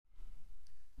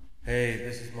Hey,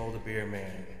 this is Mo the Beer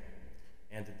Man,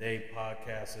 and today's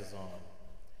podcast is on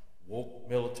woke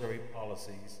military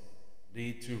policies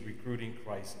lead to recruiting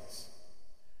crisis.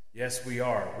 Yes, we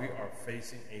are. We are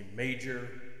facing a major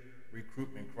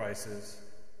recruitment crisis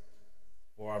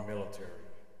for our military.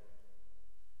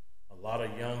 A lot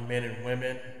of young men and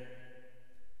women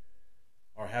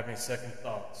are having second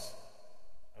thoughts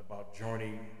about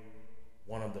joining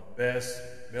one of the best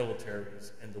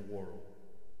militaries in the world.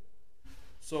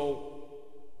 So,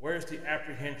 where's the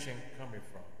apprehension coming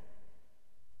from?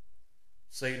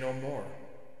 Say no more.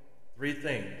 Three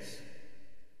things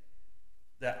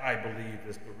that I believe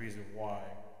is the reason why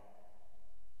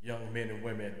young men and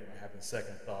women are having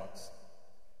second thoughts.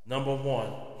 Number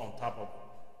one, on top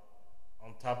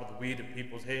of the weed in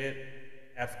people's head,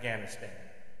 Afghanistan.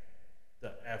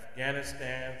 The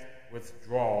Afghanistan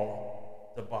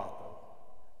withdrawal debacle,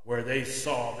 where they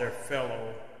saw their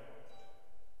fellow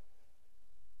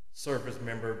service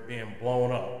member being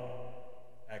blown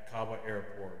up at Kabul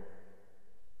airport,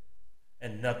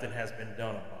 and nothing has been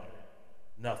done about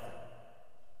it. Nothing.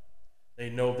 They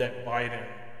know that Biden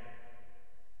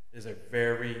is a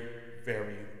very,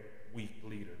 very weak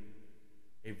leader,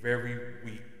 a very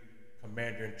weak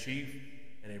commander-in-chief,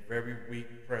 and a very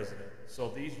weak president. So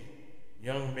these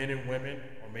young men and women,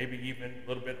 or maybe even a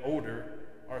little bit older,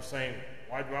 are saying,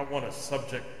 why do I want to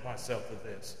subject myself to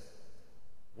this?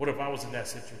 What if I was in that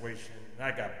situation and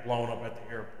I got blown up at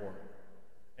the airport?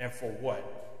 And for what?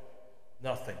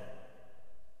 Nothing.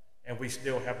 And we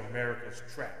still have Americans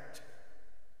trapped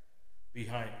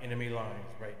behind enemy lines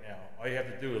right now. All you have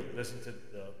to do is listen to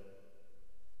the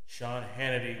Sean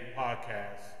Hannity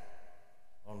podcast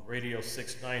on Radio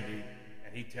 690,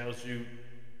 and he tells you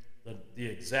the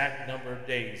exact number of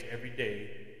days every day,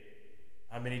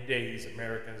 how many days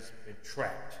Americans have been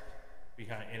trapped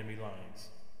behind enemy lines.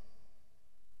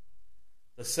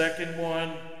 The second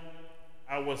one,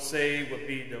 I would say, would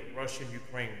be the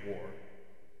Russian-Ukraine war.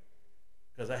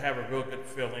 Because I have a real good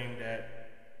feeling that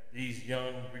these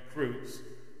young recruits,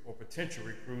 or potential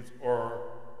recruits,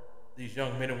 or these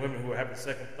young men and women who are having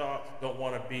second thoughts don't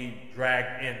want to be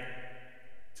dragged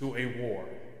into a war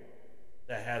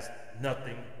that has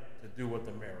nothing to do with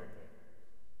America.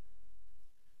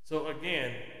 So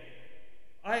again,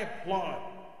 I applaud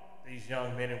these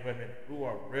young men and women who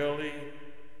are really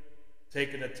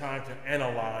taking the time to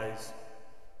analyze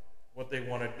what they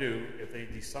want to do if they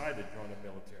decide to join the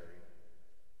military.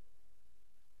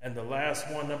 And the last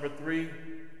one, number three,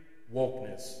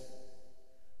 wokeness.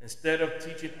 Instead of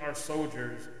teaching our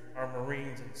soldiers, our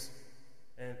Marines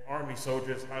and Army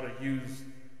soldiers how to use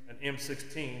an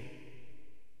M16,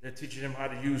 they're teaching them how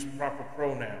to use proper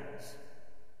pronouns.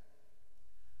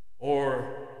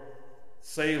 Or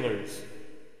sailors,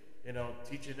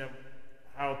 teaching them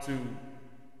how to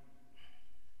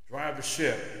drive the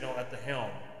ship, at the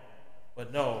helm.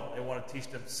 But no, they want to teach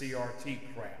them CRT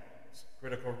crap,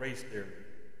 critical race theory.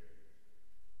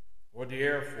 Or the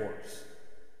Air Force.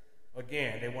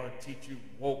 Again, they want to teach you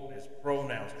wokeness,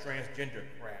 pronouns, transgender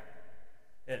crap.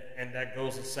 And that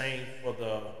goes the same for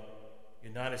the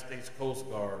United States Coast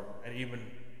Guard, and even,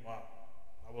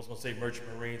 I was going to say Merchant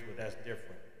Marines, but that's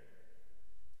different.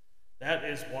 That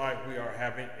is why we are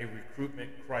having a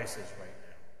recruitment crisis right now.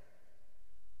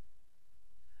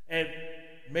 And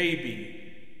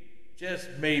maybe, just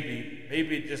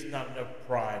not enough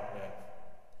pride left.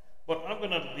 But I'm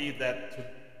going to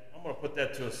put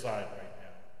that to a side right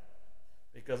now.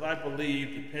 Because I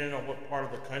believe, depending on what part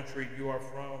of the country you are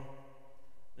from,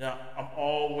 now I'm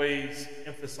always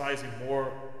emphasizing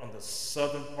more on the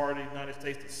southern part of the United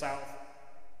States, the South.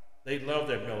 They love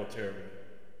their military.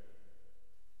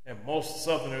 And most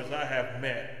Southerners I have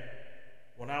met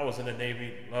when I was in the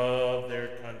Navy love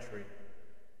their country.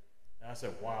 And I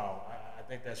said, wow, I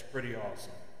think that's pretty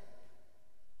awesome.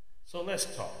 So let's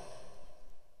talk.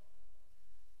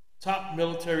 Top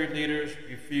military leaders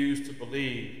refuse to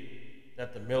believe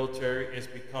that the military is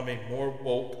becoming more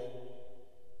woke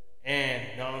and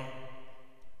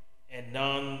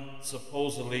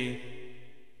non-supposedly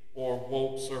or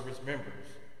woke service members.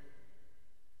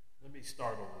 Let me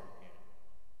start over again,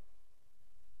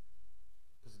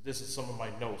 because this is some of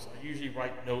my notes. I usually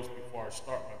write notes before I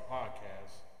start my podcast.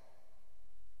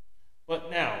 But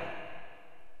now,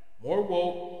 more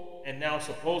woke and now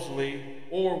supposedly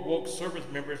or woke service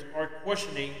members are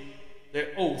questioning their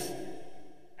oath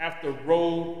after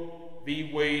Roe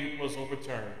v. Wade was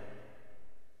overturned.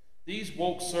 These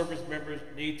woke service members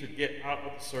need to get out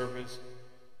of the service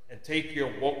and take your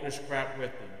wokeness crap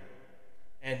with them.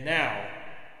 And now,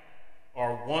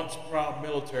 our once proud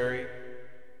military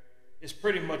is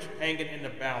pretty much hanging in the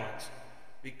balance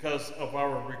because of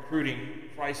our recruiting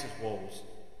crisis woes.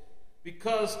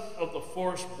 Because of the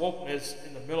forced wokeness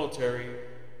in the military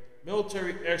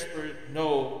experts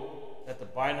know that the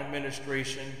Biden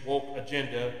administration woke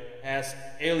agenda has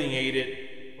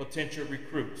alienated potential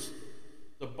recruits.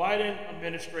 The Biden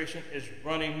administration is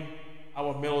running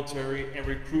our military and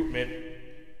recruitment.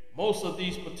 Most of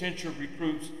these potential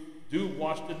recruits do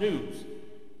watch the news,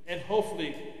 and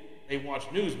hopefully they watch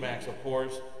Newsmax, of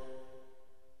course.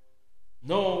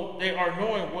 No, they are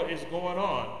knowing what is going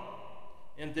on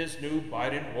in this new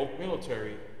Biden woke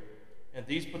military, and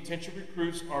these potential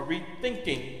recruits are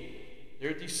rethinking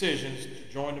their decisions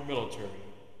to join the military.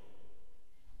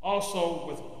 Also,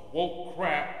 with woke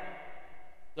crap,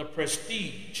 the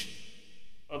prestige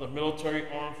of the military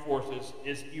armed forces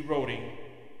is eroding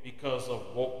because of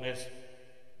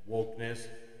wokeness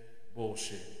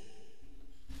bullshit.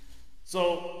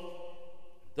 So,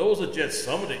 those are just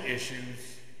some of the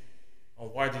issues on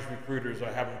why these recruiters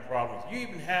are having problems. You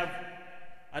even have,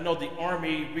 I know the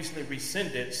Army recently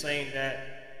rescinded saying that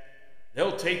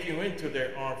they'll take you into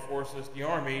their armed forces, the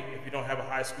Army, if you don't have a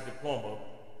high school diploma.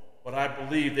 But I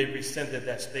believe they rescinded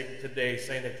that statement today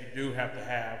saying that you do have to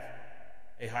have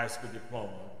a high school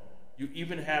diploma. You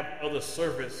even have other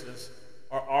services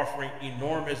are offering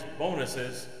enormous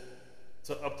bonuses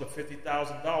to up to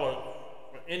 $50,000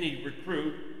 for any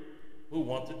recruit who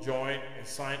want to join and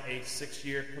sign a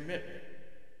 6-year commitment.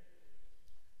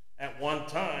 At one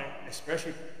time,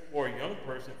 especially for a young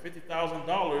person,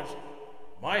 $50,000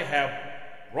 might have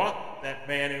brought that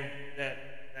man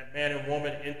and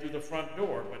woman in through the front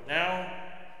door. But now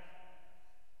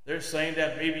they're saying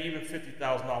that maybe even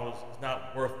 $50,000 is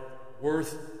not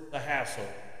worth the hassle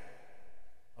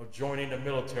of joining the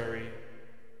military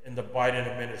in the Biden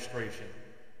administration.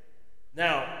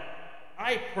 Now,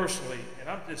 I personally, and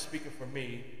I'm just speaking for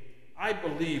me, I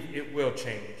believe it will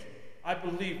change. I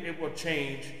believe it will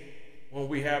change when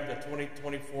we have the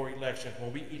 2024 election,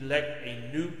 when we elect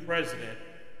a new president,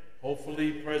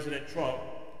 hopefully President Trump,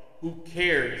 who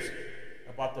cares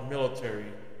about the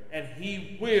military, and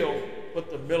he will put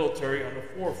the military on the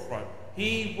forefront.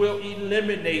 He will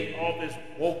eliminate all this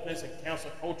wokeness and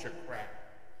cancel culture crap.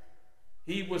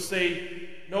 He will say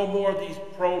no more of these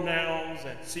pronouns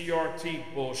and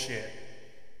CRT bullshit.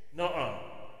 Nuh-uh.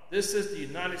 This is the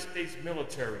United States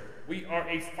military. We are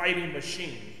a fighting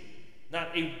machine,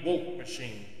 not a woke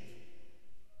machine.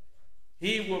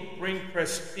 He will bring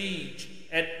prestige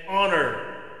and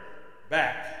honor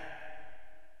back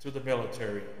to the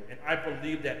military, and I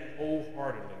believe that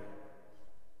wholeheartedly.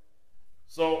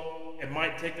 So it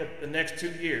might take the next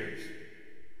 2 years,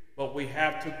 but we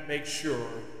have to make sure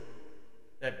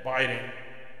that Biden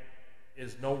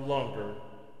is no longer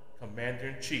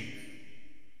commander-in-chief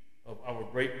of our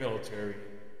great military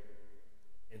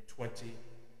in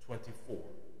 2024.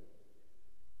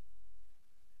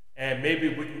 And maybe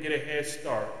we can get a head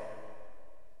start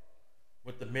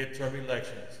with the midterm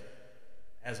elections.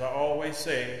 As I always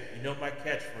say, you know my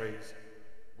catchphrase,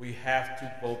 we have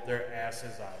to vote their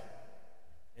asses out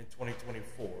in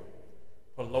 2024.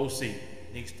 Pelosi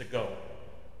needs to go.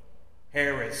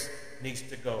 Harris needs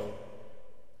to go.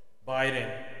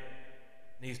 Biden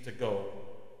needs to go.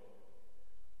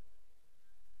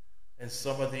 And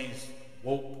some of these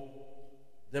woke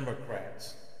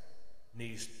Democrats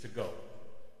needs to go.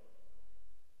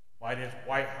 Biden's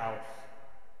White House,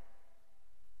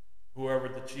 whoever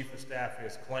the chief of staff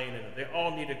is, claiming they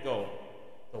all need to go.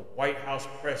 The White House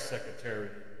press secretary,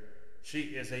 she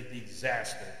is a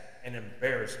disaster, an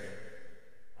embarrassment.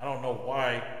 I don't know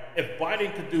why. If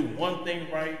Biden could do one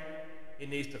thing right, he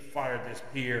needs to fire this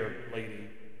Pierre lady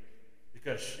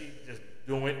because she's just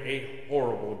doing a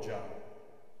horrible job.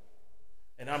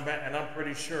 And I'm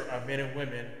pretty sure our men and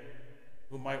women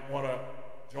who might want to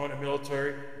join the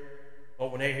military,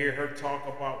 but when they hear her talk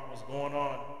about what's going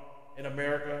on in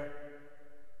America,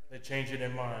 they're changing their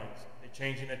minds. They're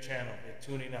changing the channel. They're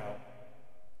tuning out.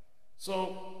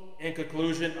 So, in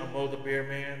conclusion, I'm Mo the Bear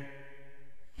Man.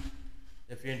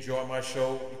 If you enjoy my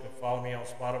show, you can follow me on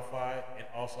Spotify and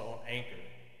also on Anchor.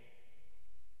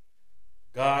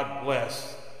 God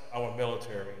bless our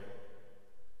military.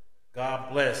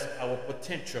 God bless our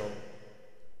potential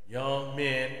young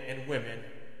men and women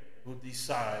who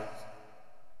decide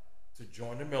to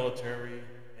join the military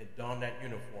and don that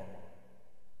uniform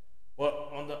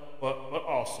on. But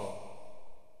also,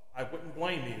 I wouldn't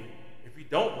blame you if you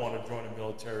don't want to join the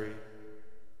military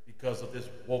because of this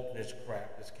wokeness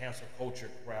crap, this cancel culture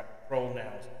crap,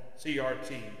 pronouns,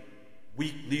 CRT,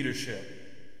 weak leadership,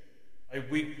 a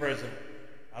weak president.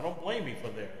 I don't blame you for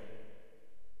that.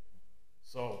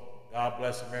 So, God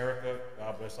bless America.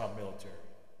 God bless our military.